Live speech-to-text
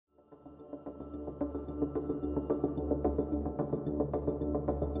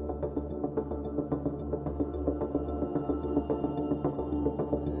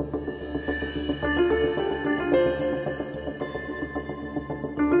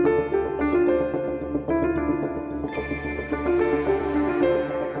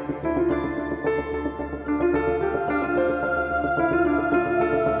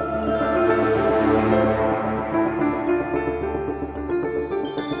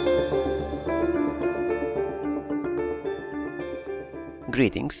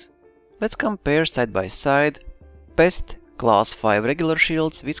Greetings. Let's compare side by side best class 5 regular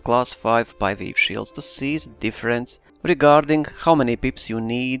shields with class 5 bi-wave shields to see the difference regarding how many pips you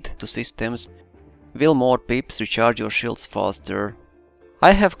need to systems. Will more pips recharge your shields faster?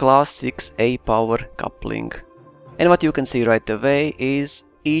 I have class 6A power coupling, and what you can see right away is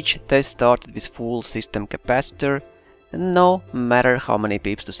each test started with full system capacitor. No matter how many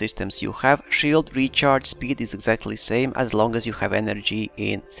pips to systems you have, shield recharge speed is exactly same as long as you have energy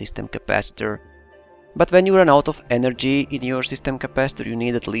in system capacitor. But when you run out of energy in your system capacitor, you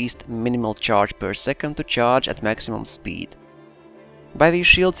need at least minimal charge per second to charge at maximum speed. Bi-wave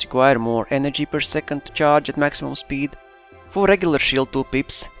shields require more energy per second to charge at maximum speed. For regular shield 2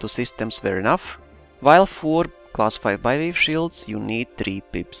 pips to systems were enough, while for class 5 bi-wave shields you need 3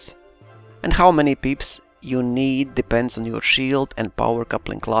 pips. And how many pips you need depends on your shield and power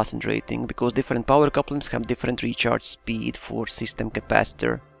coupling class and rating, because different power couplings have different recharge speed for system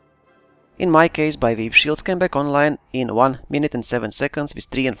capacitor. In my case, bi-wave shields came back online in 1 minute and 7 seconds with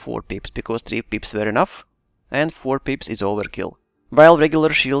 3 and 4 pips, because 3 pips were enough and 4 pips is overkill. While regular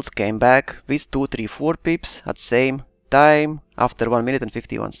shields came back with 2, 3, 4 pips at same time after 1 minute and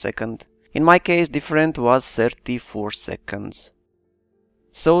 51 seconds. In my case, different was 34 seconds.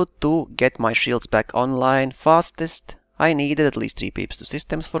 So to get my shields back online fastest, I needed at least 3 pips to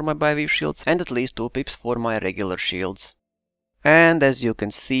systems for my bi-wave shields and at least 2 pips for my regular shields. And as you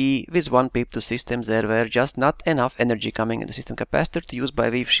can see, with 1 pip to systems there were just not enough energy coming into system capacitor to use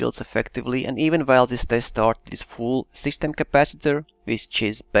bi-wave shields effectively, and even while this test started with full system capacitor, which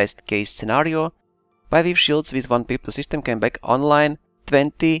is best case scenario, bi-wave shields with 1 pip to system came back online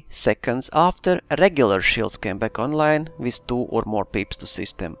 20 seconds after regular shields came back online with 2 or more pips to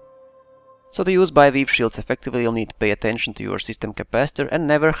system. So to use bi-wave shields effectively, you'll need to pay attention to your system capacitor and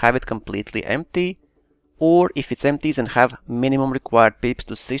never have it completely empty, or if it's empty then have minimum required pips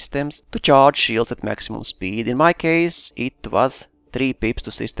to systems to charge shields at maximum speed. In my case it was 3 pips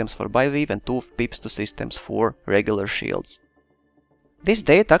to systems for bi-wave and 2 pips to systems for regular shields. This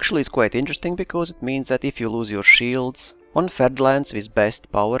date actually is quite interesting because it means that if you lose your shields on Fer-de-Lance with best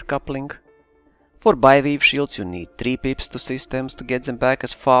power coupling, for bi-wave shields you need 3 pips to systems to get them back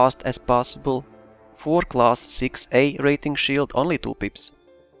as fast as possible. For class 6A rating shield only 2 pips.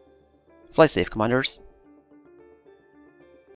 Fly safe, commanders.